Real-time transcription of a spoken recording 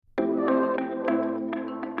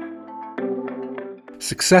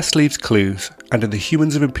Success leaves clues, and in the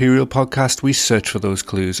Humans of Imperial podcast, we search for those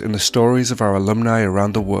clues in the stories of our alumni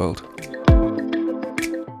around the world.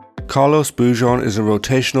 Carlos Beaujean is a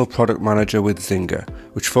rotational product manager with Zynga,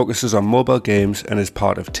 which focuses on mobile games and is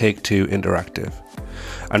part of Take-Two Interactive.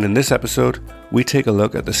 And in this episode, we take a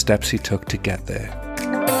look at the steps he took to get there.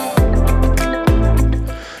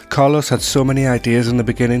 Carlos had so many ideas in the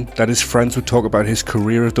beginning that his friends would talk about his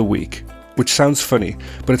career of the week, which sounds funny,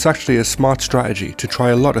 but it's actually a smart strategy to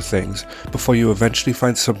try a lot of things before you eventually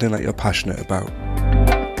find something that you're passionate about.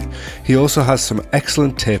 He also has some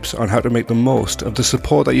excellent tips on how to make the most of the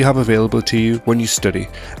support that you have available to you when you study,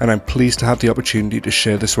 and I'm pleased to have the opportunity to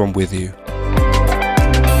share this one with you.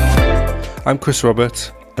 I'm Chris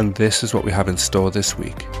Roberts, and this is what we have in store this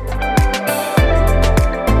week.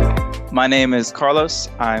 My name is Carlos.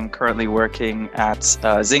 I'm currently working at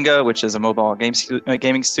Zynga, which is a mobile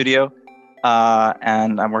gaming studio,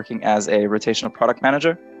 and I'm working as a rotational product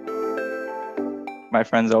manager. My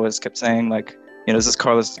friends always kept saying, this is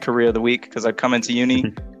Carlos' career of the week, because I'd come into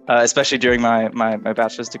uni, especially during my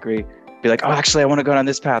bachelor's degree, be like, oh, actually, I want to go down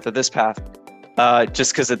this path or this path.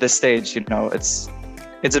 Just because at this stage, it's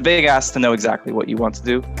a big ask to know exactly what you want to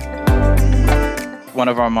do. One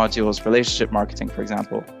of our modules, relationship marketing, for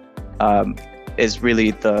example, is really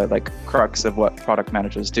the crux of what product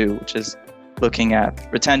managers do, which is looking at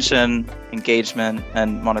retention, engagement,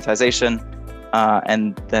 and monetization,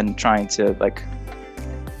 and then trying to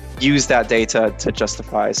use that data to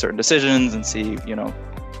justify certain decisions and see,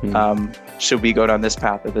 should we go down this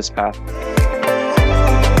path or this path?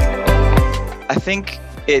 I think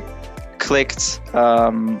it clicked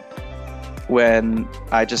when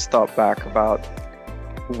I just thought back about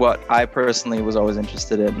what I personally was always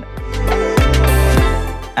interested in.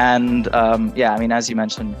 And as you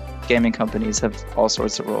mentioned, gaming companies have all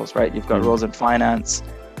sorts of roles, right? You've got roles in finance,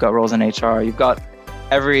 you've got roles in HR, you've got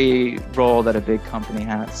every role that a big company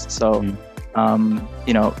has. So,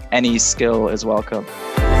 any skill is welcome.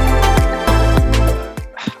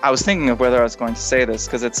 I was thinking of whether I was going to say this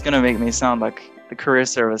because it's going to make me sound like the career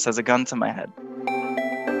service has a gun to my head.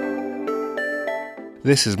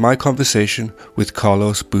 This is my conversation with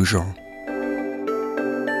Carlos Beaujean.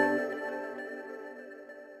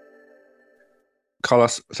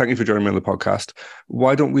 Carlos, thank you for joining me on the podcast.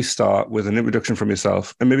 Why don't we start with an introduction from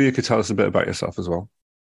yourself, and maybe you could tell us a bit about yourself as well.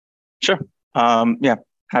 Sure.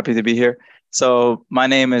 Happy to be here. So my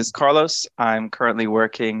name is Carlos. I'm currently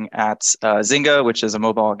working at Zynga, which is a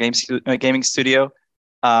mobile gaming studio,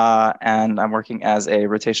 and I'm working as a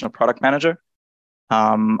rotational product manager.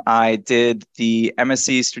 I did the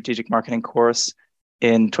MSc Strategic Marketing course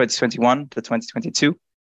in 2021 to 2022.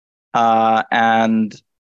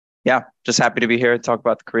 Just happy to be here to talk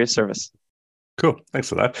about the career service. Cool. Thanks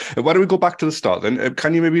for that. Why don't we go back to the start then?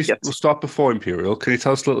 Can you maybe We'll start before Imperial? Can you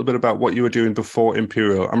tell us a little bit about what you were doing before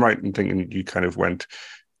Imperial? I'm right in thinking you kind of went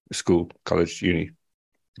to school, college, uni,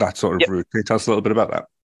 that sort of route. Can you tell us a little bit about that?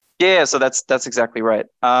 Yeah, so that's exactly right.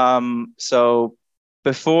 So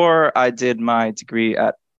before I did my degree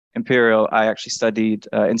at Imperial, I actually studied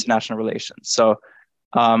international relations. So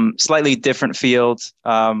slightly different field,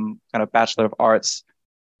 kind of Bachelor of Arts.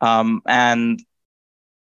 I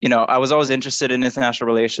was always interested in international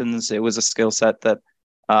relations. It was a skill set that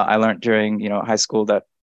I learned during, high school that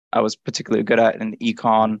I was particularly good at in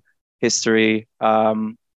econ, history.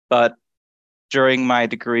 But during my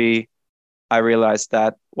degree, I realized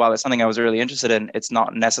that while it's something I was really interested in, it's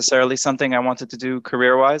not necessarily something I wanted to do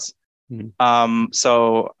career-wise.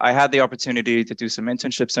 So I had the opportunity to do some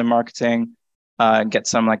internships in marketing, and get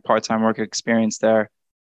some part-time work experience there,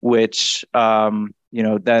 which,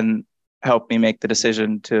 then helped me make the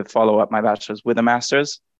decision to follow up my bachelor's with a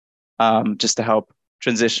master's, just to help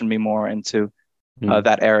transition me more into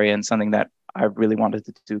that area and something that I really wanted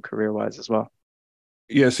to do career-wise as well.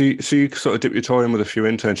 Yeah, so you sort of dipped your toe in with a few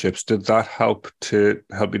internships. Did that help you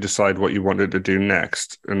decide what you wanted to do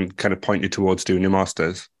next and kind of point you towards doing your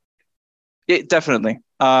master's? It definitely.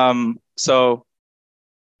 So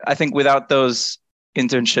I think without those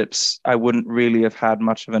internships, I wouldn't really have had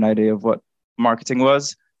much of an idea of what marketing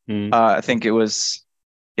was. I think it was,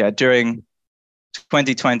 during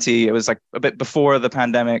 2020, it was a bit before the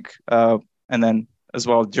pandemic, and then as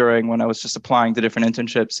well during when I was just applying to different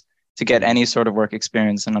internships to get any sort of work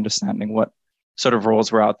experience and understanding what sort of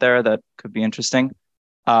roles were out there that could be interesting.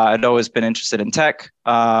 I'd always been interested in tech,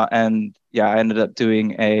 and I ended up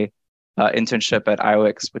doing a internship at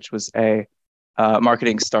IOX, which was a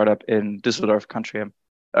marketing startup in Düsseldorf,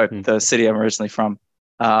 the city I'm originally from.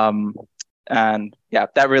 And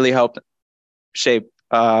that really helped shape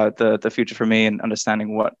the future for me and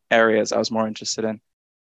understanding what areas I was more interested in.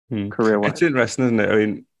 It's career-wise. interesting, isn't it? I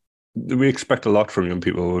mean, we expect a lot from young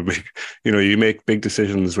people. You make big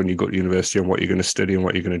decisions when you go to university on what you're going to study and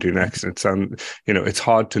what you're going to do next. It's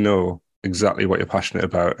hard to know exactly what you're passionate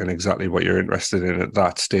about and exactly what you're interested in at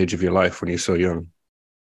that stage of your life when you're so young.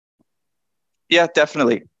 Yeah,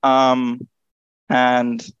 definitely. And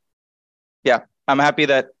yeah, I'm happy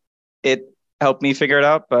that it helped me figure it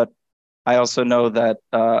out, but I also know that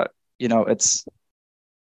it's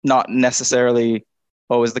not necessarily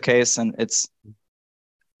always the case, and it's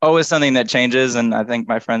always something that changes. And I think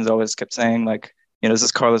my friends always kept saying, like, this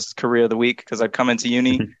is Carlos' career of the week, because I'd come into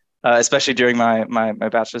uni, especially during my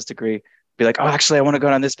bachelor's degree, be like, oh, actually, I want to go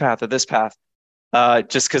down this path or this path,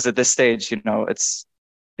 just because at this stage, it's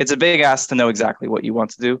a big ask to know exactly what you want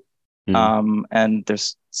to do. And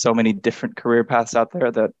there's so many different career paths out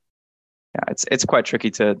there that, yeah, it's quite tricky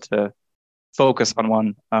to focus on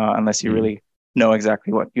one unless you really know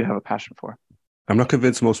exactly what you have a passion for. I'm not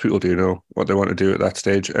convinced most people do know what they want to do at that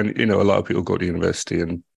stage. And, a lot of people go to university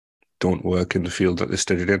and don't work in the field that they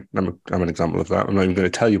studied in. I'm an example of that. I'm not even going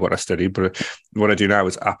to tell you what I studied, but what I do now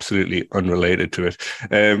is absolutely unrelated to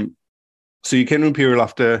it. So you came to Imperial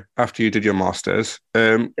after you did your master's.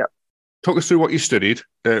 Yeah. Talk us through what you studied.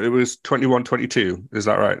 It was 21-22, is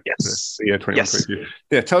that right? Yes. Yeah, 21-22.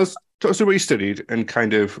 Yeah, talk us through what you studied and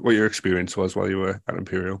kind of what your experience was while you were at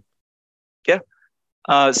Imperial. Yeah.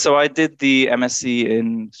 So I did the MSc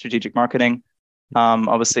in strategic marketing,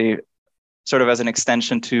 obviously sort of as an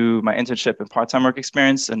extension to my internship and part-time work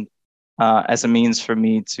experience, and as a means for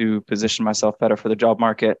me to position myself better for the job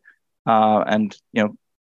market and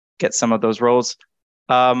get some of those roles.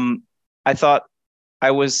 I thought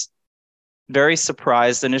I was very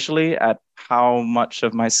surprised initially at how much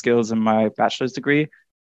of my skills in my bachelor's degree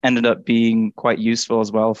ended up being quite useful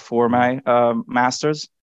as well for my master's.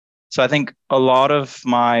 So I think a lot of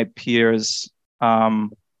my peers,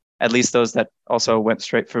 at least those that also went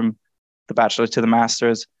straight from the bachelor to the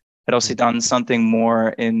master's, had also done something more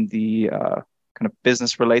in the kind of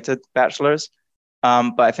business-related bachelor's.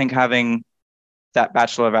 But I think having that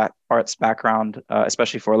Bachelor of Arts background,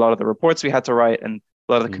 especially for a lot of the reports we had to write and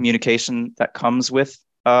a lot of the communication that comes with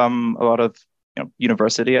a lot of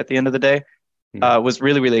university at the end of the day, was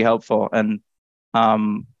really, really helpful. And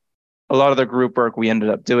a lot of the group work we ended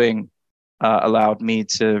up doing allowed me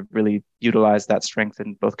to really utilize that strength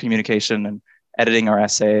in both communication and editing our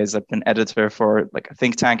essays. I've been editor for like a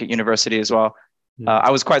think tank at university as well.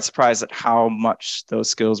 I was quite surprised at how much those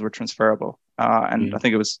skills were transferable. And I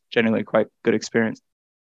think it was genuinely quite good experience.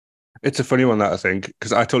 It's a funny one, that, I think,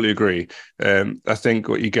 because I totally agree. I think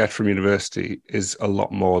what you get from university is a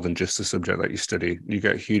lot more than just the subject that you study. You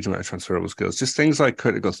get a huge amount of transferable skills, just things like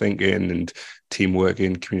critical thinking and teamwork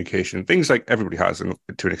and communication, things like everybody has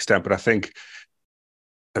to an extent. But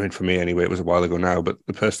I mean, for me anyway, it was a while ago now, but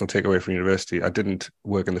the personal takeaway from university, I didn't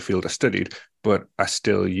work in the field I studied, but I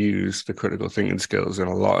still use the critical thinking skills and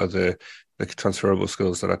a lot of the transferable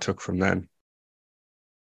skills that I took from then.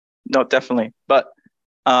 No, definitely. But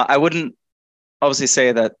I wouldn't obviously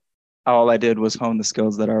say that all I did was hone the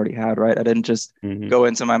skills that I already had, right? I didn't just go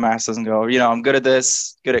into my master's and go, I'm good at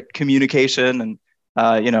this, good at communication and,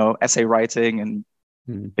 essay writing and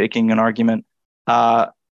making an argument.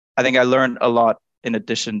 I think I learned a lot in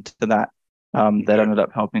addition to that, that ended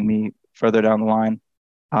up helping me further down the line.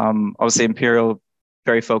 Obviously, Imperial,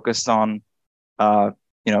 very focused on,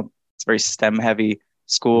 it's very STEM heavy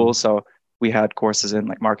school. So we had courses in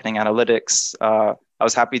like marketing analytics. I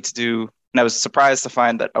was happy to do, and I was surprised to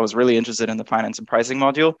find that I was really interested in the finance and pricing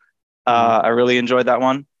module. I really enjoyed that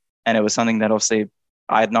one. And it was something that obviously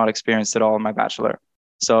I had not experienced at all in my bachelor.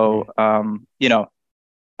 So,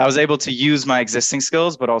 I was able to use my existing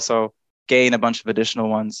skills, but also gain a bunch of additional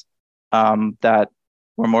ones that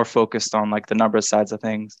were more focused on like the numbers sides of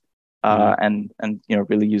things and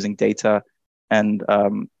really using data and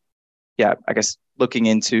I guess looking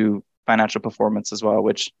into financial performance as well,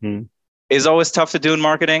 which is always tough to do in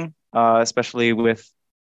marketing, especially with,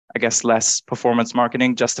 I guess, less performance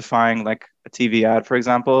marketing, justifying like a TV ad, for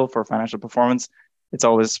example, for financial performance. It's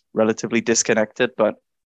always relatively disconnected, but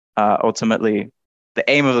ultimately the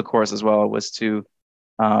aim of the course as well was to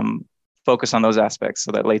focus on those aspects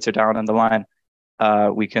so that later down in the line,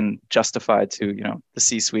 we can justify to, the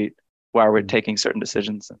C-suite why we're taking certain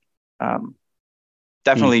decisions.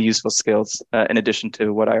 Definitely useful skills in addition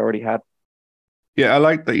to what I already had. Yeah, I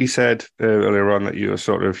like that you said earlier on that you were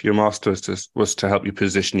sort of, your master's was to help you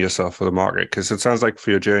position yourself for the market, because it sounds like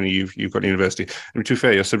for your journey, you've got university. And to be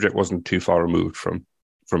fair, your subject wasn't too far removed from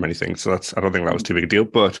from anything. So I don't think that was too big a deal.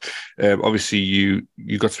 But obviously you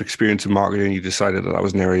got some experience in marketing. You decided that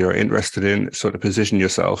was an area you're interested in. So to position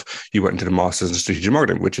yourself, you went into the master's in strategic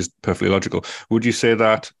marketing, which is perfectly logical. Would you say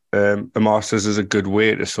that a master's is a good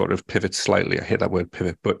way to sort of pivot slightly? I hate that word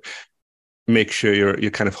pivot, but make sure you're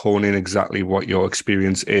kind of honing exactly what your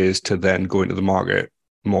experience is to then go into the market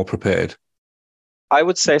more prepared? I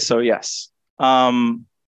would say so, yes. I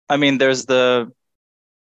mean,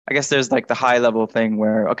 I guess there's like the high level thing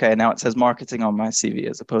where, okay, now it says marketing on my CV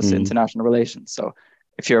as opposed to international relations. So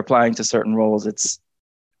if you're applying to certain roles, it's,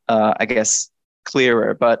 I guess,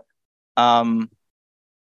 clearer. But I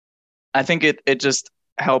think it just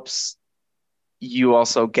helps you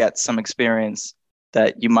also get some experience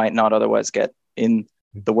that you might not otherwise get in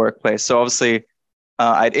the workplace. So obviously,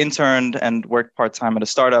 I'd interned and worked part-time at a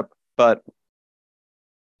startup, but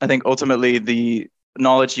I think ultimately the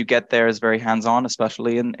knowledge you get there is very hands-on,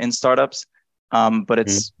 especially in startups. But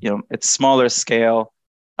it's it's smaller scale,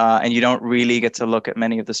 and you don't really get to look at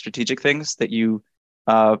many of the strategic things that you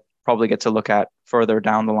probably get to look at further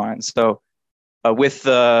down the line. So with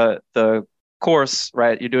the course,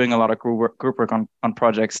 right, you're doing a lot of group work on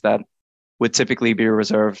projects that would typically be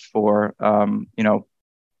reserved for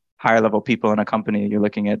higher level people in a company. You're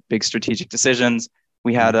looking at big strategic decisions.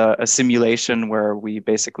 We had a simulation where we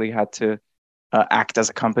basically had to act as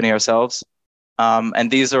a company ourselves. And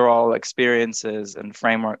these are all experiences and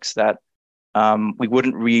frameworks that we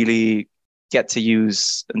wouldn't really get to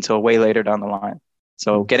use until way later down the line.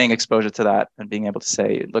 So getting exposure to that and being able to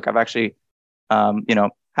say, look, I've actually,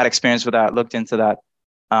 had experience with that, looked into that,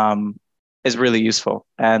 is really useful.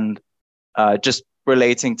 And just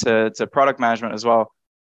relating to product management as well.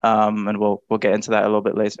 And we'll get into that a little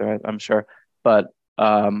bit later, I'm sure. But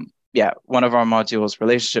one of our modules,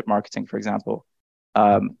 relationship marketing, for example,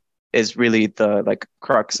 is really the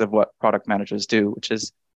crux of what product managers do, which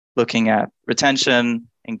is looking at retention,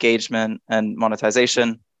 engagement, and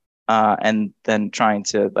monetization, and then trying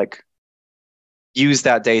to use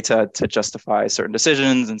that data to justify certain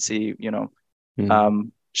decisions and see,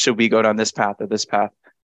 should we go down this path or this path?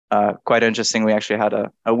 Quite interesting. We actually had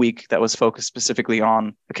a week that was focused specifically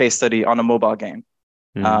on a case study on a mobile game.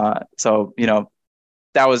 So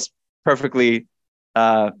that was perfectly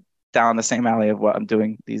down the same alley of what I'm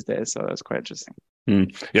doing these days. So that's quite interesting.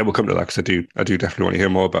 Yeah, we'll come to that because I do definitely want to hear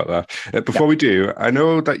more about that. Before we do, I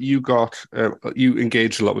know that you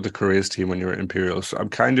engaged a lot with the careers team when you were at Imperial. So I'm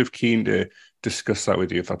kind of keen to discuss that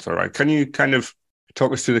with you, if that's all right. Can you kind of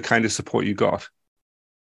talk us through the kind of support you got?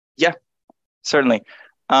 Yeah, certainly.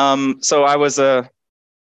 So I was a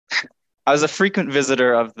frequent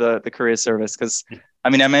visitor of the career service because, I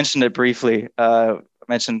mean, I mentioned it briefly. I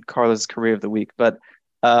mentioned Carlos' career of the week, but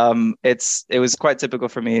it was quite typical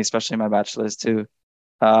for me, especially in my bachelor's, to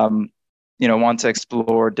want to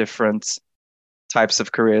explore different types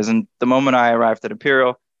of careers. And the moment I arrived at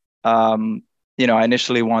Imperial, I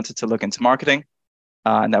initially wanted to look into marketing,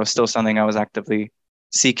 and that was still something I was actively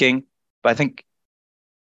seeking. But I think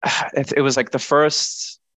it was like the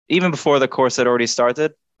first, even before the course had already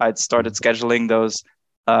started, I'd started scheduling those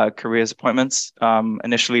careers appointments,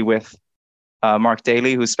 initially with Mark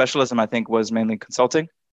Daly, whose specialism I think was mainly consulting.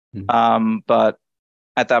 But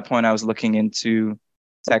at that point, I was looking into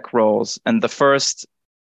tech roles. And the first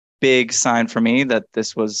big sign for me that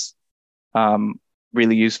this was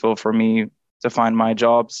really useful for me to find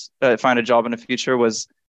find a job in the future was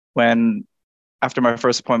when, after my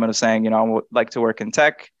first appointment of saying, I would like to work in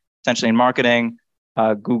tech, potentially in marketing,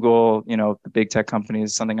 Google, the big tech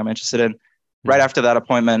companies, something I'm interested in. Right after that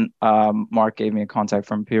appointment, Mark gave me a contact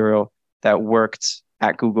from Imperial that worked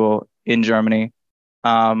at Google in Germany.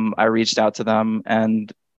 I reached out to them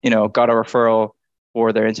and, got a referral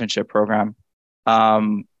for their internship program.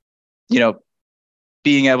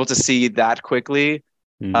 Being able to see that quickly,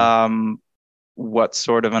 what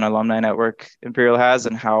sort of an alumni network Imperial has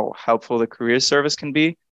and how helpful the career service can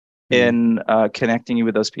be in connecting you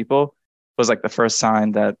with those people was like the first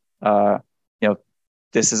sign that,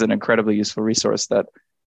 this is an incredibly useful resource that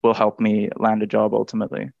will help me land a job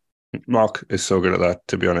ultimately. Mark is so good at that,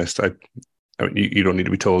 to be honest. I mean, you don't need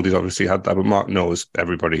to be told he's obviously had that, but Mark knows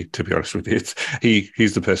everybody, to be honest with you.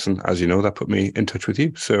 He's the person, as you know, that put me in touch with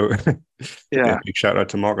you. So yeah, big shout out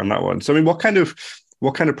to Mark on that one. So I mean, what kind of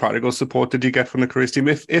practical support did you get from the careers team?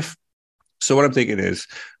 So what I'm thinking is,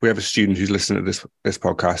 we have a student who's listening to this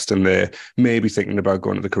podcast and they're maybe thinking about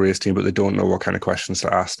going to the careers team, but they don't know what kind of questions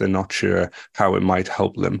to ask. They're not sure how it might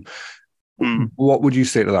help them. What would you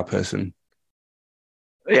say to that person?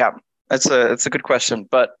 Yeah, it's a good question,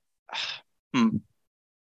 but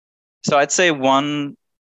so I'd say one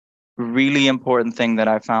really important thing that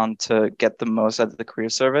I found to get the most out of the career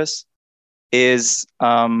service is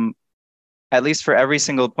at least for every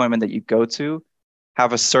single appointment that you go to,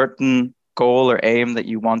 have a certain goal or aim that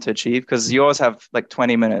you want to achieve, because you always have like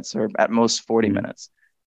 20 minutes or at most 40 minutes.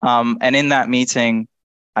 And in that meeting,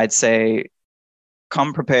 I'd say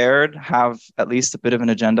come prepared, have at least a bit of an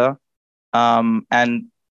agenda. And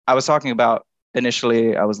I was talking about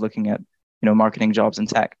initially, I was looking at, marketing jobs in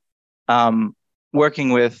tech. Working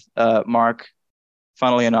with Mark,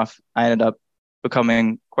 funnily enough, I ended up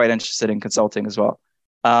becoming quite interested in consulting as well.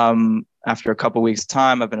 After a couple of weeks'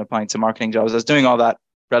 time, I've been applying to marketing jobs. I was doing all that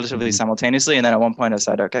relatively simultaneously. And then at one point I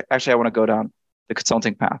said, okay, actually, I want to go down the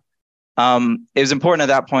consulting path. It was important at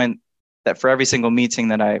that point that for every single meeting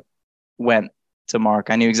that I went to Mark,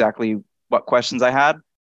 I knew exactly what questions I had,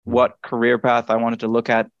 what career path I wanted to look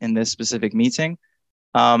at in this specific meeting.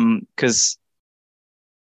 Because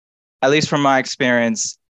at least from my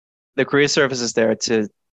experience, the career service is there to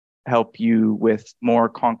help you with more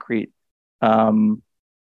concrete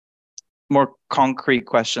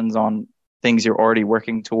questions on things you're already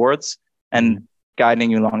working towards and guiding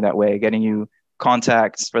you along that way, getting you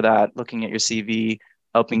contacts for that, looking at your CV,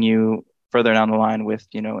 helping you further down the line with,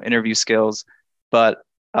 interview skills. But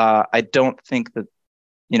I don't think that,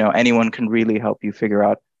 anyone can really help you figure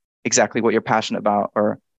out exactly what you're passionate about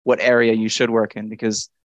or what area you should work in, because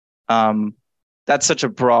that's such a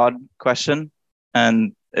broad question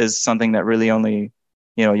and is something that really only,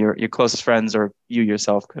 your closest friends or you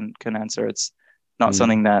yourself can answer. It's not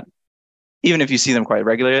something that, even if you see them quite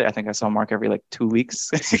regularly, I think I saw Mark every like 2 weeks.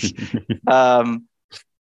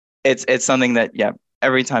 It's something that,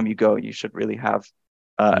 every time you go, you should really have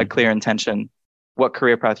a clear intention, what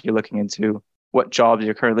career path you're looking into, what jobs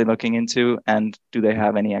you're currently looking into, and do they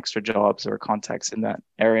have any extra jobs or contacts in that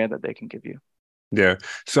area that they can give you? Yeah.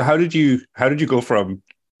 So how did you go from,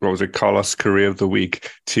 what was it, Carlos Career of the Week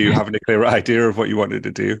to having a clear idea of what you wanted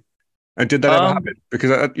to do? And did that ever happen?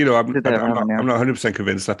 Because I'm not 100%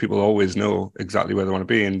 convinced that people always know exactly where they want to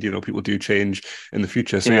be, and people do change in the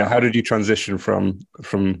future. So how did you transition from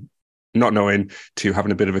not knowing to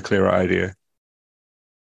having a bit of a clearer idea?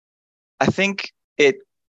 I think it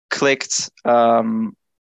clicked when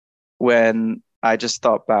I just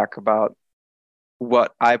thought back about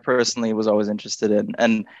what I personally was always interested in,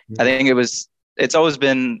 and I think it's always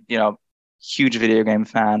been huge video game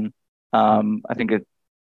fan. I think it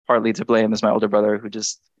partly to blame is my older brother, who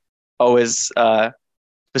just always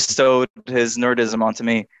bestowed his nerdism onto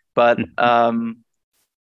me. But I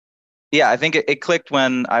think it clicked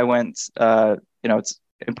when I went. It's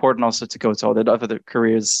important also to go to all the other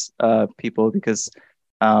careers people, because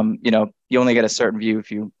you only get a certain view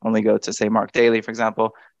if you only go to, say, Mark Daly, for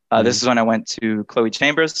example. This is when I went to Chloe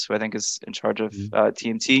Chambers, who I think is in charge of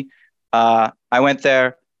TMT. I went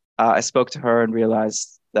there. I spoke to her and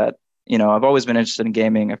realized that I've always been interested in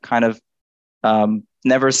gaming. I've kind of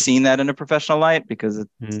never seen that in a professional light, because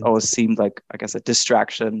it's always seemed like, I guess, a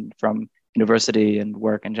distraction from university and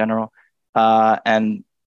work in general. And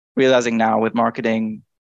realizing now with marketing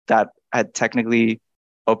that had technically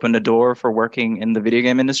opened a door for working in the video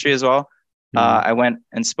game industry as well. I went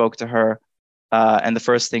and spoke to her. And the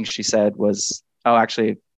first thing she said was, oh,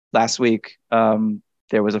 actually, last week,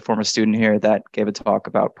 there was a former student here that gave a talk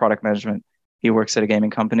about product management. He works at a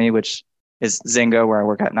gaming company, which is Zynga, where I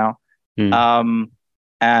work at now.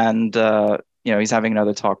 And he's having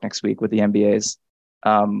another talk next week with the MBAs.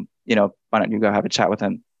 Why don't you go have a chat with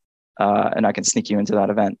him? And I can sneak you into that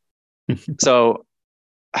event. So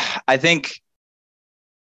I think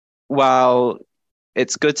while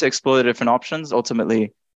it's good to explore the different options,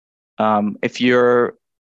 ultimately, if you're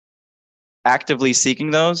actively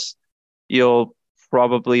seeking those, you'll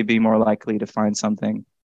probably be more likely to find something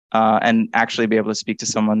and actually be able to speak to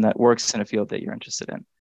someone that works in a field that you're interested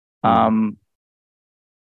in.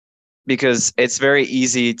 Because it's very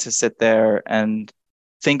easy to sit there and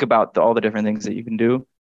think about all the different things that you can do.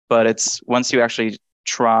 But it's once you actually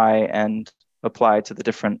try and apply to the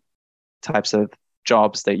different types of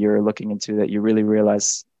jobs that you're looking into that you really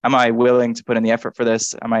realize, am I willing to put in the effort for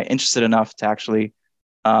this? Am I interested enough to actually,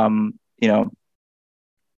 go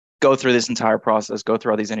through this entire process, go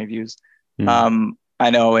through all these interviews? I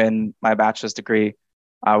know in my bachelor's degree,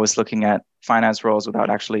 I was looking at finance roles without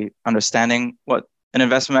actually understanding what an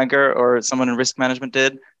investment banker or someone in risk management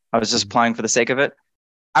did. I was just applying for the sake of it.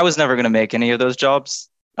 I was never going to make any of those jobs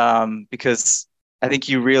because I think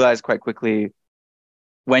you realize quite quickly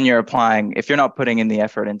when you're applying, if you're not putting in the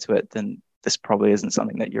effort into it, then this probably isn't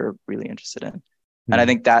something that you're really interested in. And I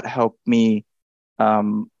think that helped me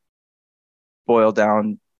boil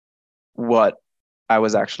down what I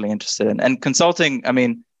was actually interested in. And consulting, I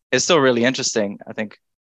mean, it's still really interesting. I think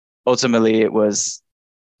ultimately it was,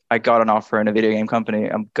 I got an offer in a video game company.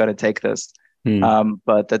 I'm gonna take this.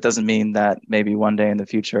 But that doesn't mean that maybe one day in the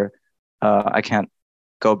future, I can't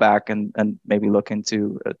go back and maybe look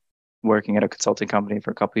into working at a consulting company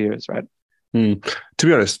for a couple of years, right? To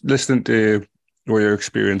be honest, listening to what your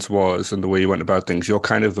experience was and the way you went about things, you're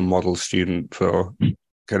kind of the model student for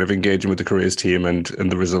kind of engaging with the careers team and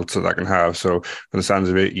the results that can have. So from the sounds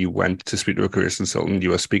of it, you went to speak to a careers consultant.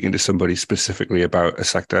 You were speaking to somebody specifically about a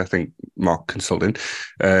sector, I think Mark Consulting.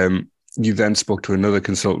 You then spoke to another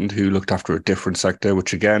consultant who looked after a different sector,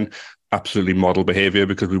 which again, absolutely model behavior,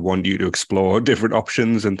 because we want you to explore different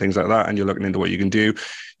options and things like that. And you're looking into what you can do.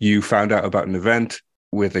 You found out about an event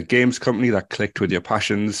with a games company that clicked with your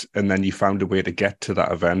passions, and then you found a way to get to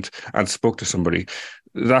that event and spoke to somebody.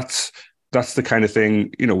 That's the kind of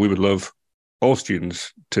thing, we would love all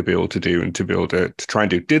students to be able to do and to be able to try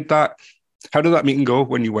and do. How did that meeting go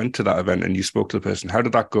when you went to that event and you spoke to the person? How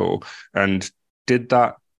did that go? And did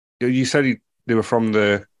that, you said they were from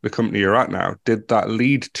the company you're at now. Did that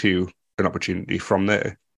lead to an opportunity from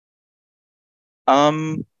there?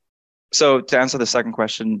 So to answer the second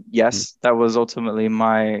question, yes, that was ultimately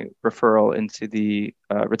my referral into the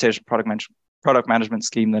rotational product management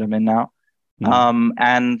scheme that I'm in now.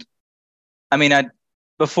 And I mean,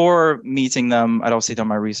 before meeting them, I'd also done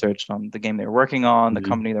my research on the game they were working on, the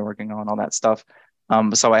company they're working on, all that stuff.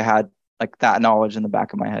 So I had like that knowledge in the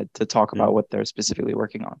back of my head to talk about what they're specifically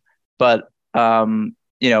working on. But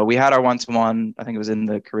we had our one-to-one. I think it was in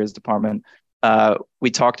the careers department.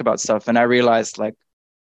 We talked about stuff, and I realized like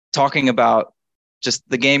talking about just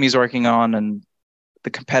the game he's working on and the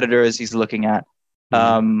competitors he's looking at.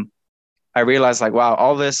 I realized like, wow,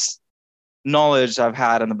 all this knowledge I've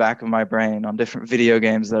had in the back of my brain on different video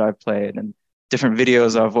games that I've played and different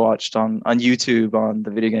videos I've watched on YouTube on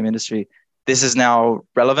the video game industry, this is now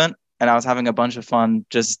relevant. And I was having a bunch of fun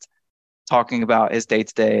just talking about his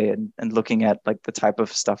day-to-day and looking at like the type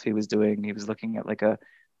of stuff he was doing. He was looking at like a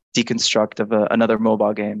deconstruct of another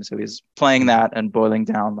mobile game. So he's playing that and boiling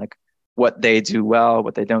down like what they do well,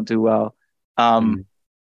 what they don't do well. And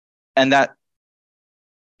that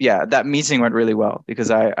meeting went really well because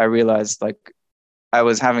I realized like I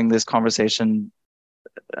was having this conversation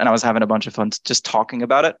and I was having a bunch of fun just talking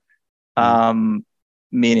about it.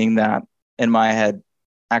 Meaning that in my head,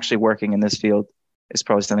 actually working in this field is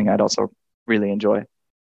probably something I'd also really enjoy.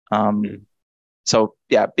 So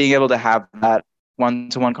yeah, being able to have that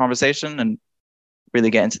one-to-one conversation and really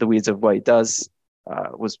get into the weeds of what he does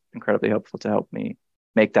was incredibly helpful to help me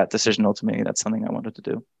make that decision. Ultimately, that's something I wanted to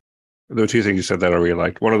do. There were two things you said that I really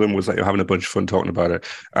liked. One of them was that you're having a bunch of fun talking about it.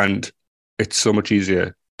 And it's so much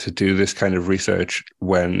easier to do this kind of research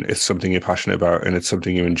when it's something you're passionate about and it's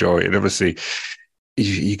something you enjoy. And obviously,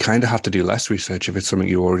 you kind of have to do less research if it's something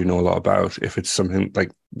you already know a lot about, if it's something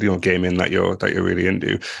like, gaming that you're really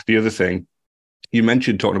into. The other thing, you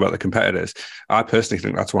mentioned talking about the competitors. I personally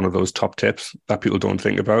think that's one of those top tips that people don't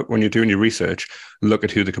think about when you're doing your research. Look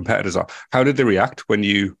at who the competitors are. How did they react when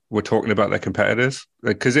you were talking about their competitors?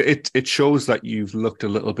 Because it shows that you've looked a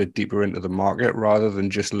little bit deeper into the market rather than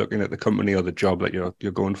just looking at the company or the job that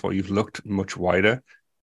you're going for. You've looked much wider.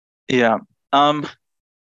 Yeah. I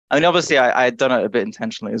mean, obviously, I had done it a bit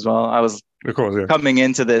intentionally as well. I was coming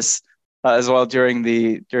into this as well during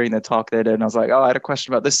the talk they did, and I was like, oh, I had a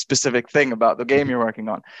question about this specific thing about the game you're working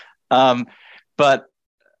on. But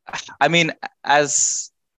I mean,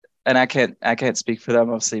 and I can't speak for them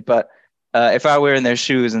obviously, but if I were in their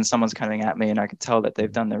shoes and someone's coming at me and I could tell that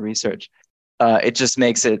they've done their research, it just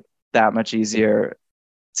makes it that much easier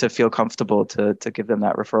to feel comfortable to give them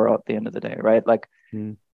that referral at the end of the day, right? Like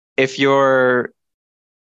if you're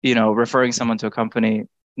referring someone to a company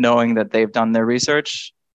knowing that they've done their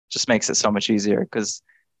research just makes it so much easier, because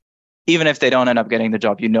even if they don't end up getting the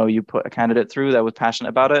job, you put a candidate through that was passionate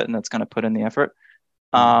about it and that's going to put in the effort.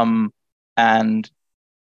 And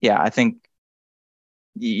yeah, I think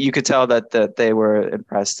you could tell that they were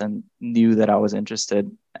impressed and knew that I was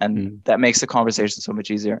interested, and that makes the conversation so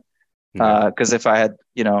much easier. Because if I had,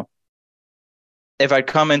 if I'd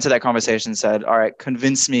come into that conversation and said, all right,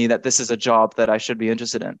 convince me that this is a job that I should be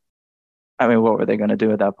interested in, I mean, what were they going to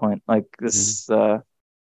do at that point? Like this,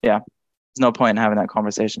 there's no point in having that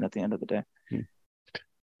conversation at the end of the day.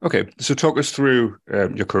 Okay, so talk us through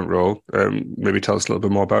your current role. Maybe tell us a little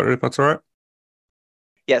bit more about it, if that's all right.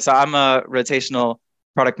 Yeah, so I'm a rotational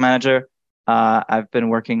product manager. I've been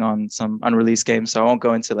working on some unreleased games, so I won't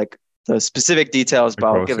go into like the specific details, but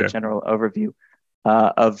I'll give a general overview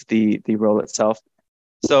of the role itself.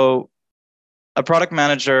 So a product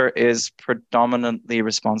manager is predominantly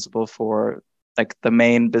responsible for like the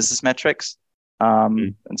main business metrics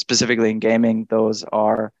And specifically in gaming, those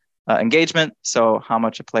are engagement, so how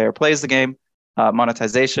much a player plays the game,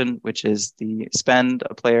 monetization, which is the spend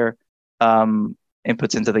a player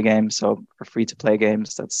inputs into the game. So for free to play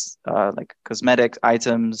games, that's like cosmetic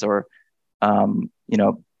items or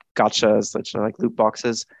gotchas, which are like loot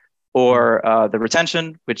boxes, or the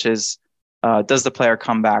retention, which is does the player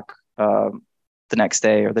come back the next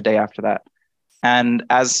day or the day after that. And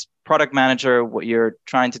as product manager, what you're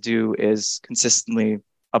trying to do is consistently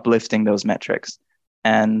uplifting those metrics.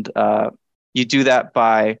 And you do that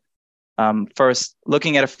by first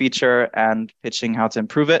looking at a feature and pitching how to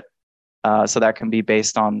improve it. So that can be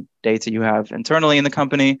based on data you have internally in the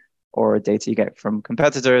company or data you get from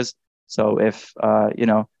competitors. So if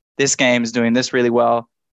this game is doing this really well,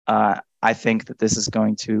 I think that this is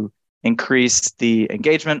going to increase the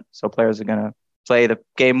engagement. So players are going to play the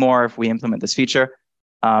game more if we implement this feature.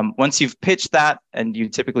 Once you've pitched that, and you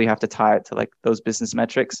typically have to tie it to like those business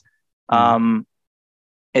metrics,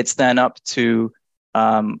 it's then up to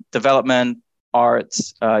development, art,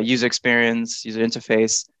 user experience, user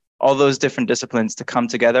interface, all those different disciplines to come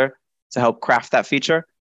together to help craft that feature.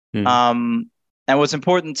 And what's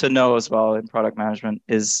important to know as well in product management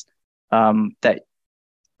is that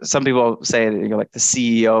some people say that you're like the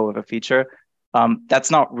CEO of a feature.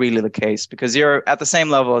 That's not really the case because you're at the same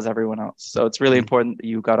level as everyone else. So it's really important that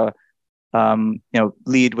you gotta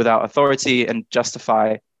lead without authority and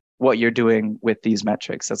justify what you're doing with these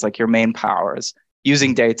metrics. That's like your main powers,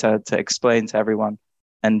 using data to explain to everyone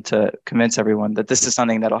and to convince everyone that this is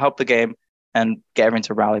something that'll help the game and get everyone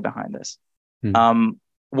to rally behind this.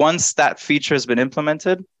 Once that feature has been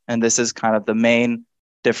implemented, and this is kind of the main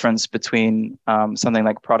difference between something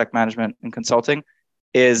like product management and consulting,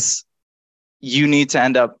 is you need to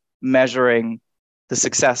end up measuring the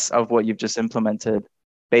success of what you've just implemented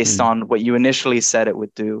based on what you initially said it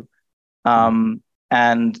would do.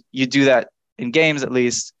 And you do that in games, at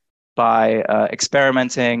least, by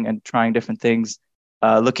experimenting and trying different things,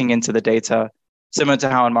 looking into the data, similar to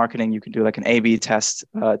how in marketing you can do like an A/B test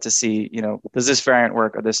to see, does this variant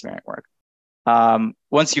work or this variant work?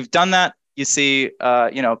 Once you've done that, you see,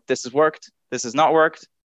 this has worked, this has not worked.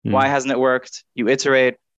 Why hasn't it worked? You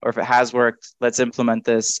iterate, or if it has worked, let's implement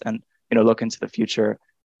this and look into the future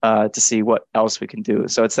to see what else we can do.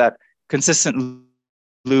 So it's that consistent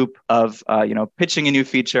loop of pitching a new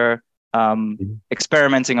feature,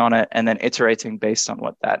 experimenting on it, and then iterating based on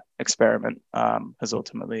what that experiment has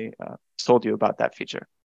ultimately told you about that feature.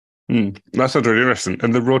 That sounds really interesting.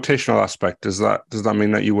 And the rotational aspect, does that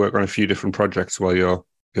mean that you work on a few different projects while you're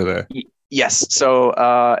there? Yes. So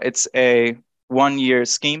it's a 1-year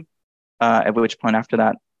scheme, at which point after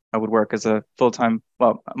that I would work as a full-time.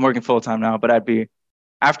 Well, I'm working full-time now, but I'd be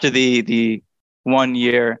after the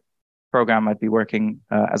 1-year program, I'd be working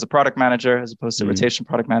as a product manager as opposed to rotation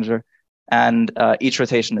product manager. And each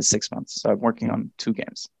rotation is 6 months. So I'm working on 2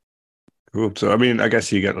 games. Cool. So, I mean, I guess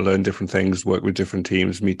you get to learn different things, work with different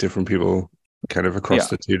teams, meet different people kind of across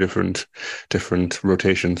the 2 different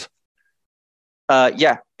rotations.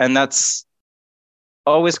 Yeah. And that's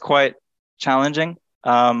always quite challenging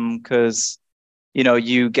because,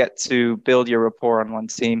 you get to build your rapport on one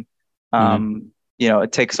team.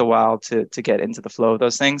 It takes a while to get into the flow of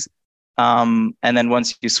those things. And then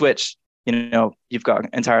once you switch, you've got an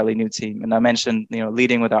entirely new team. And I mentioned,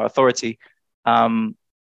 leading without authority.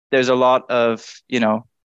 There's a lot of,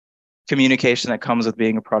 communication that comes with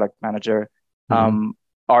being a product manager.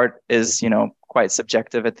 Art is, quite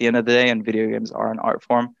subjective at the end of the day, and video games are an art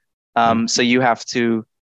form. So you have to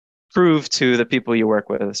prove to the people you work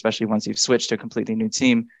with, especially once you've switched to a completely new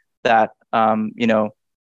team, that,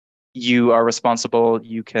 you are responsible,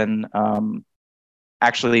 you can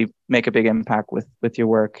actually make a big impact with your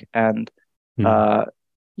work, and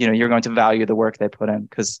you're going to value the work they put in,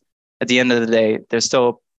 because at the end of the day, there's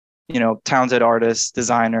still talented artists,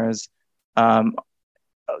 designers,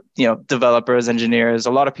 developers, engineers,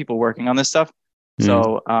 a lot of people working on this stuff.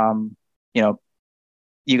 So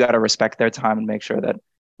you got to respect their time and make sure that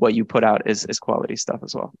what you put out is quality stuff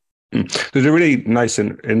as well. There's a really nice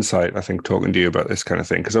insight, I think, talking to you about this kind of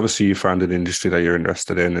thing, because obviously you found an industry that you're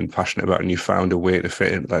interested in and passionate about, and you found a way to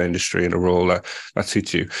fit into that industry in a role that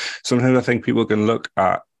suits you. Sometimes I think people can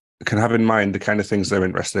have in mind the kind of things they're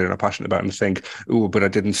interested in or passionate about and think, oh, but I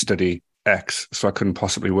didn't study X, so I couldn't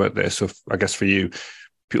possibly work there. So I guess for you,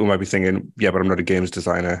 people might be thinking, yeah, but I'm not a games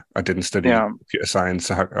designer. I didn't study computer science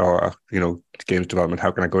or games development.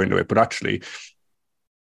 How can I go into it? But actually,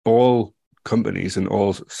 all companies in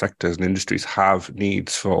all sectors and industries have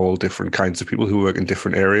needs for all different kinds of people who work in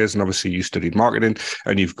different areas. And obviously you studied marketing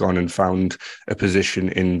and you've gone and found a position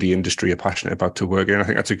in the industry you're passionate about to work in. I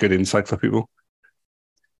think that's a good insight for people.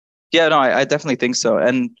 Yeah, no, I definitely think so.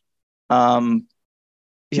 And um,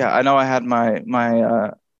 yeah, I know I had my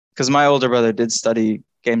because my older brother did study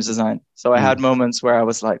games design, so I had Mm. moments where I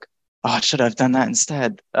was like, oh, should I have done that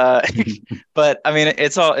instead? But I mean,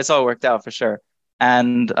 it's all worked out for sure.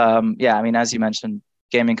 And yeah, I mean, as you mentioned,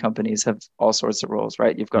 gaming companies have all sorts of roles,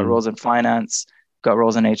 right? You've got Mm. roles in finance, you've got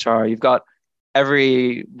roles in HR, you've got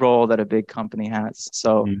every role that a big company has.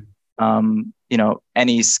 So, Mm.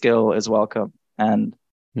 any skill is welcome. And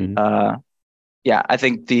Mm. uh, yeah, I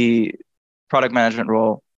think the product management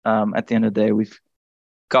role, at the end of the day, we've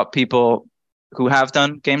got people who have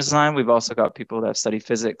done games design. We've also got people that have studied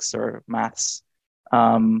physics or maths.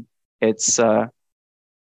 It's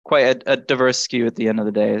quite a diverse skew at the end of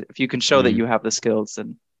the day. If you can show that Mm. you have the skills,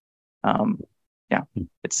 then um, yeah,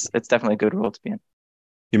 it's definitely a good role to be in.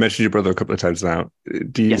 You mentioned your brother a couple of times now.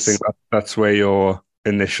 Do you think Yes, that that's where your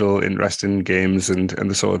initial interest in games and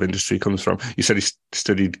the sort of industry comes from? You said he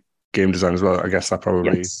studied game design as well. I guess that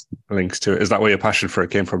probably yes. links to it. Is that where your passion for it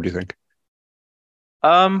came from, do you think?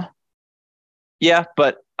 Um, yeah,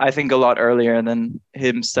 but I think a lot earlier than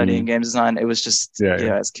him studying Mm. game design. It was just, Yeah,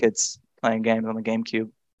 yeah. as kids playing games on the GameCube,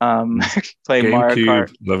 Mm. playing Mario Kart.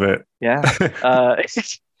 GameCube, love it. Yeah.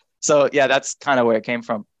 So yeah, that's kind of where it came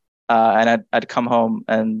from. And I'd come home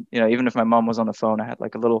and, even if my mom was on the phone, I had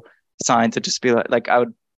like a little sign to just be like I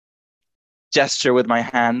would gesture with my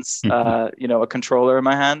hands, a controller in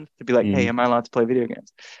my hand to be like, hey, Mm. am I allowed to play video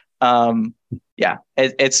games? Um, yeah,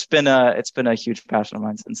 it's been a huge passion of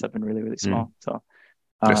mine since I've been really, really Mm. small. So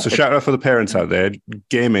Yeah, so it's shout out for the parents out there.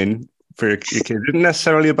 Gaming for your kids isn't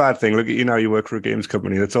necessarily a bad thing. Look at you now, you work for a games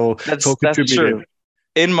company. It's all that's contributing. true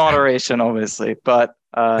in moderation, obviously, but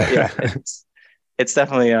yeah, it's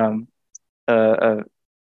definitely a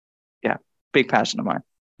yeah, big passion of mine.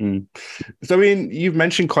 Mm. So, I mean, you've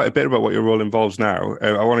mentioned quite a bit about what your role involves now.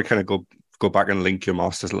 I want to kind of go back and link your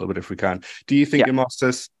masters a little bit if we can. Do you think Yeah. your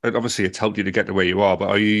masters, obviously, it's helped you to get to where you are, but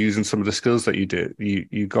are you using some of the skills that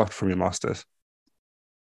you got from your masters?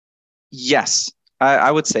 Yes,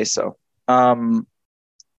 I would say so. Um,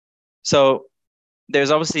 so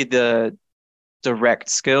there's obviously the direct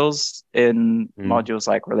skills in Mm. modules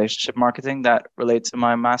like relationship marketing that relate to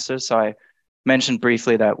my master's. So I mentioned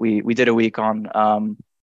briefly that we did a week on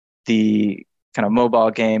the kind of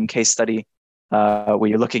mobile game case study, where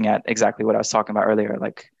you're looking at exactly what I was talking about earlier,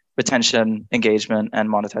 like retention, engagement, and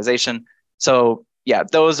monetization. So yeah,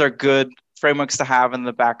 those are good frameworks to have in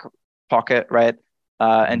the back pocket, right?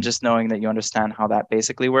 And Mm. just knowing that you understand how that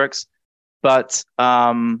basically works. But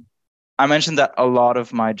I mentioned that a lot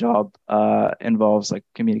of my job involves like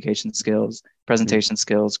communication skills, Mm. presentation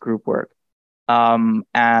skills, group work.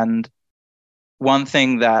 And one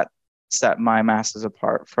thing that set my master's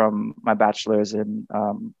apart from my bachelor's in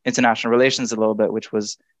international relations a little bit, which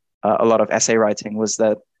was a lot of essay writing, was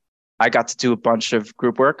that I got to do a bunch of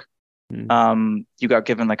group work. Mm. You got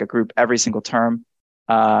given like a group every single term,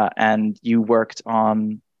 and you worked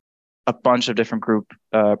on a bunch of different group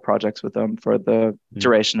projects with them for the Mm.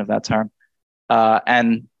 duration of that term.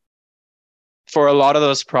 And for a lot of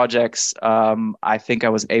those projects, I think I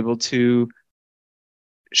was able to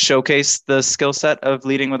showcase the skill set of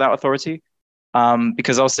leading without authority.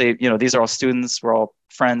 Because I'll say, these are all students, we're all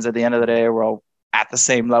friends at the end of the day, we're all at the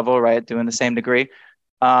same level, right? Doing the same degree.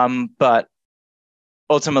 But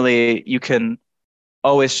ultimately, you can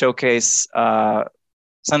always showcase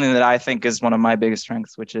something that I think is one of my biggest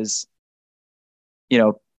strengths, which is,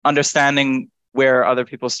 understanding where other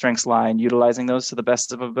people's strengths lie and utilizing those to the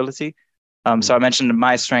best of ability. So Mm. I mentioned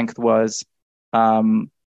my strength was, um,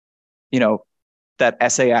 you know, that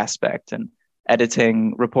essay aspect and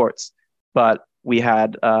editing reports. But we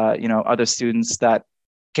had, other students that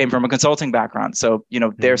came from a consulting background. So,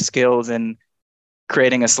 their Mm. skills in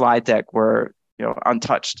creating a slide deck were,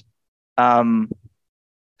 untouched. Um,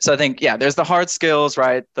 so I think, yeah, there's the hard skills,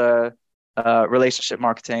 right? The relationship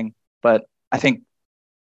marketing, but I think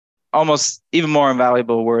almost even more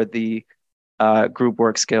invaluable were the group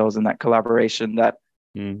work skills and that collaboration that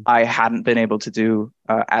Mm. I hadn't been able to do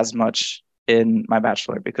as much in my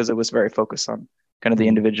bachelor because it was very focused on kind of the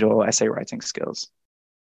Mm. individual essay writing skills.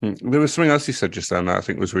 Mm. There was something else you said just then that I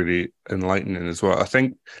think was really enlightening as well. I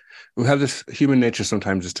think we have this human nature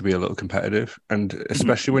sometimes is to be a little competitive, and Mhm.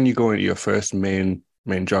 especially when you go into your first main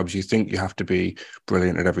jobs, you think you have to be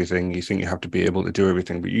brilliant at everything. You think you have to be able to do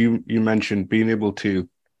everything. But you mentioned being able to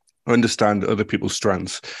understand other people's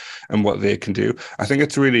strengths and what they can do. I think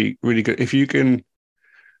it's really, really good. If you can,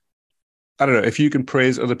 I don't know, if you can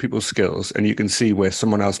praise other people's skills and you can see where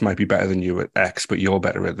someone else might be better than you at X, but you're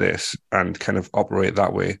better at this, and kind of operate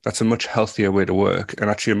that way, that's a much healthier way to work, and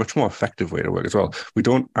actually a much more effective way to work as well. We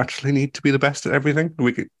don't actually need to be the best at everything.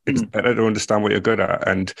 It's better to understand what you're good at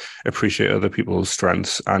and appreciate other people's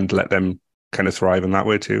strengths and let them kind of thrive in that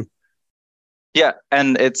way too. Yeah,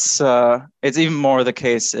 and it's even more the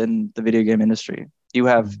case in the video game industry. You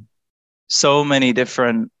have so many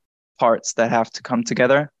different parts that have to come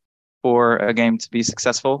together for a game to be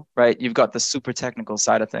successful, right? You've got the super technical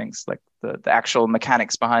side of things, like the actual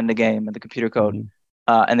mechanics behind the game and the computer code.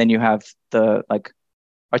 And then you have the like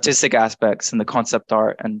artistic aspects and the concept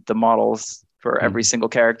art and the models for every single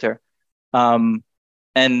character. And,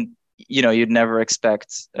 you'd never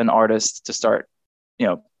expect an artist to start,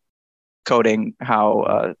 coding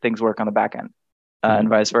how things work on the back end and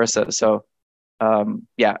vice versa. So,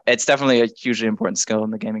 it's definitely a hugely important skill in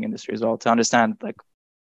the gaming industry as well to understand, like,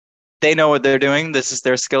 they know what they're doing. This is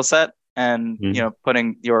their skill set, and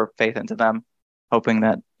putting your faith into them, hoping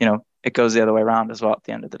that it goes the other way around as well. At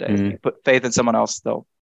the end of the day, if you put faith in someone else, they'll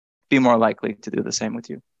be more likely to do the same with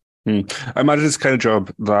you. I imagine it's the kind of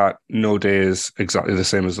job that no day is exactly the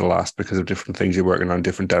same as the last because of different things you're working on,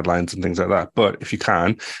 different deadlines and things like that. But if you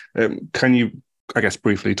can you, I guess,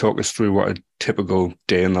 briefly talk us through what a typical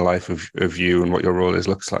day in the life of you and what your role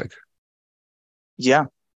looks like? Yeah.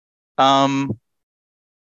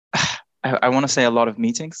 I want to say a lot of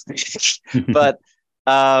meetings, but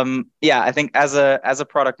I think as a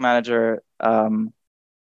product manager,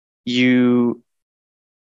 you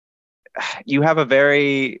have a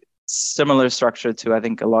very similar structure to, I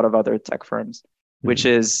think, a lot of other tech firms, which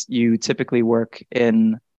is you typically work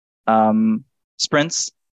in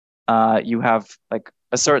sprints. You have like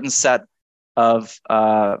a certain set of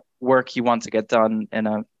work you want to get done in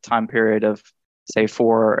a time period of, say,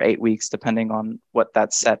 4 or 8 weeks, depending on what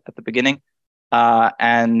that's set at the beginning.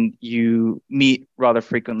 And you meet rather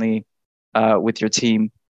frequently with your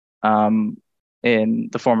team in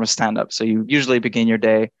the form of stand-up. So you usually begin your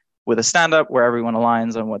day with a stand-up where everyone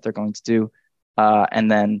aligns on what they're going to do.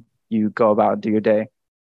 And then you go about and do your day.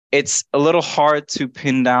 It's a little hard to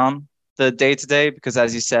pin down the day-to-day because,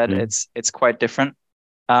 as you said, it's quite different.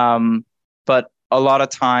 But a lot of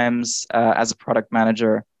times as a product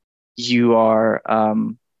manager, you are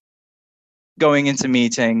going into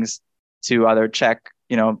meetings to either check,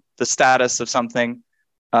 the status of something,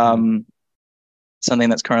 something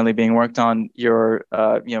that's currently being worked on. You're,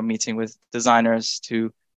 meeting with designers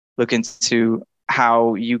to look into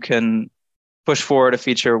how you can push forward a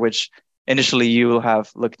feature which initially you will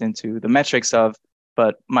have looked into the metrics of,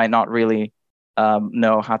 but might not really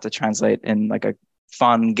know how to translate in like a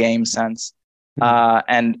fun game sense.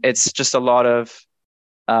 And it's just a lot of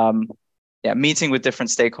meeting with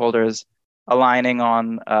different stakeholders, aligning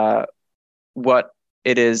on what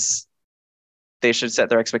it is they should set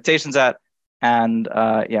their expectations at, and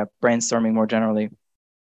brainstorming more generally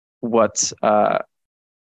what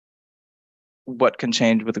can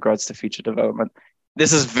change with regards to feature development.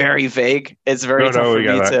 This is very vague. It's very tough for me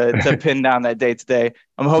to pin down that day to day.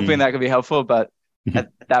 I'm hoping that could be helpful, but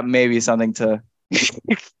that may be something to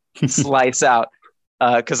slice out.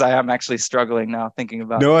 Because I am actually struggling now thinking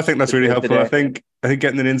about. No, I think that's really helpful. I think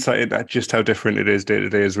getting an insight into just how different it is day to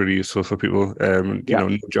day is really useful for people.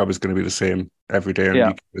 No job is going to be the same every day,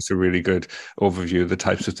 and it's a really good overview of the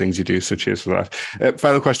types of things you do. So cheers for that.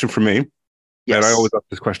 Final question from me. Yes. And I always ask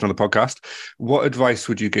this question on the podcast. What advice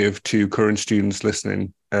would you give to current students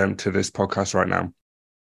listening to this podcast right now?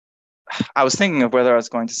 I was thinking of whether I was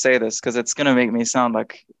going to say this because it's going to make me sound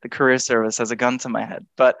like the career service has a gun to my head.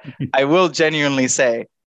 But I will genuinely say,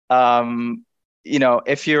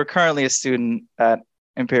 if you're currently a student at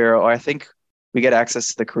Imperial, or I think we get access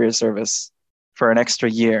to the career service for an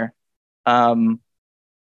extra year,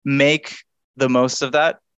 make the most of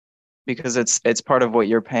that because it's part of what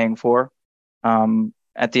you're paying for.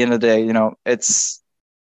 At the end of the day,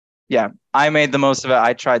 I made the most of it.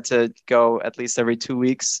 I tried to go at least every 2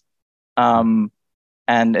 weeks.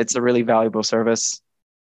 And it's a really valuable service,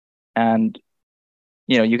 and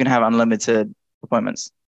you can have unlimited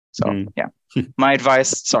appointments. So my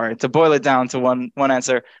advice, to boil it down to one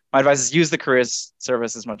answer, my advice is use the careers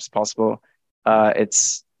service as much as possible.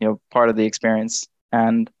 It's part of the experience,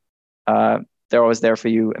 and they're always there for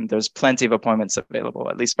you, and there's plenty of appointments available,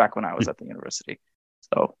 at least back when I was at the university.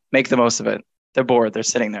 So make the most of it. They're bored, they're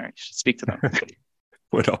sitting there, you should speak to them.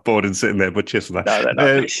 We're not bored and sitting there, but cheers for that.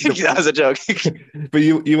 No, that was a joke. But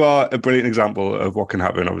you are a brilliant example of what can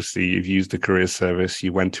happen. Obviously, you've used the career service.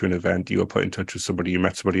 You went to an event. You were put in touch with somebody. You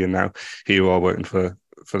met somebody, and now here you are working for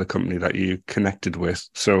for the company that you connected with.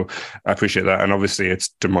 So I appreciate that. And obviously it's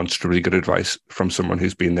demonstrably good advice from someone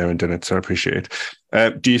who's been there and done it. So I appreciate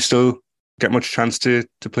it. Do you still get much chance to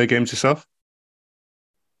play games yourself?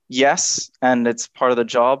 Yes, and it's part of the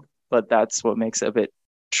job, but that's what makes it a bit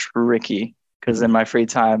tricky because in my free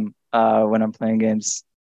time, when I'm playing games,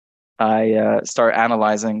 I start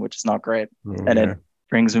analyzing, which is not great, and it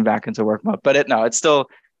brings me back into work mode. But it's still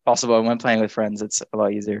possible. And when playing with friends, it's a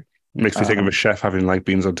lot easier. Makes me think of a chef having like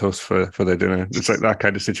beans on toast for their dinner. It's like that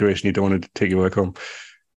kind of situation. You don't want to take your work home.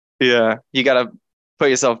 Yeah, you got to put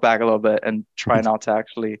yourself back a little bit and try not to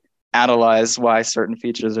actually analyze why certain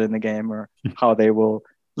features are in the game or how they will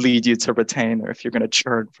lead you to retain, or if you're going to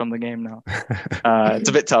churn from the game now. It's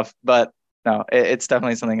a bit tough, but no, it's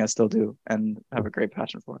definitely something I still do and have a great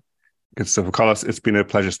passion for. Good stuff. Carlos, it's been a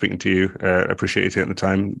pleasure speaking to you. Appreciate you taking the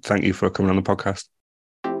time. Thank you for coming on the podcast.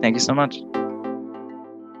 Thank you so much.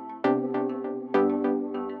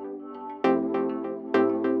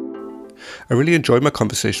 I really enjoyed my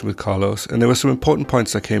conversation with Carlos, and there were some important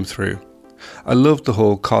points that came through. I loved the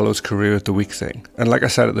whole Carlos Career of the Week thing, and like I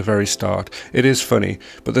said at the very start, it is funny,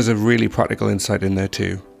 but there's a really practical insight in there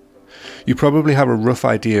too. You probably have a rough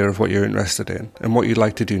idea of what you're interested in and what you'd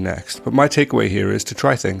like to do next, but my takeaway here is to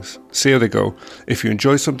try things, see how they go. If you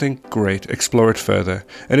enjoy something, great, explore it further,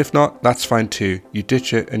 and if not, that's fine too. You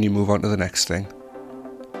ditch it and you move on to the next thing.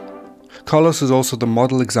 Carlos is also the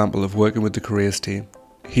model example of working with the careers team.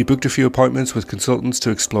 He booked a few appointments with consultants to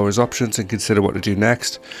explore his options and consider what to do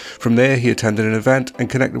next. From there, he attended an event and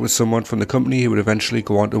connected with someone from the company he would eventually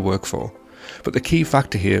go on to work for. But the key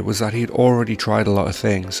factor here was that he had already tried a lot of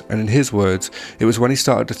things, and in his words, it was when he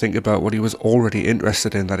started to think about what he was already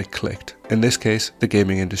interested in that it clicked, in this case, the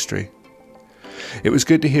gaming industry. It was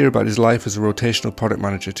good to hear about his life as a rotational product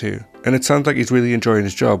manager too, and it sounds like he's really enjoying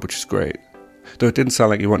his job, which is great. Though it didn't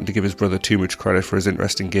sound like he wanted to give his brother too much credit for his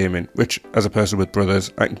interest in gaming, which, as a person with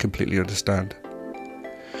brothers, I can completely understand.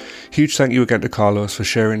 Huge thank you again to Carlos for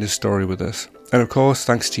sharing his story with us, and of course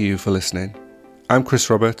thanks to you for listening. I'm Chris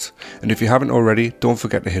Roberts, and if you haven't already, don't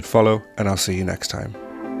forget to hit follow, and I'll see you next time.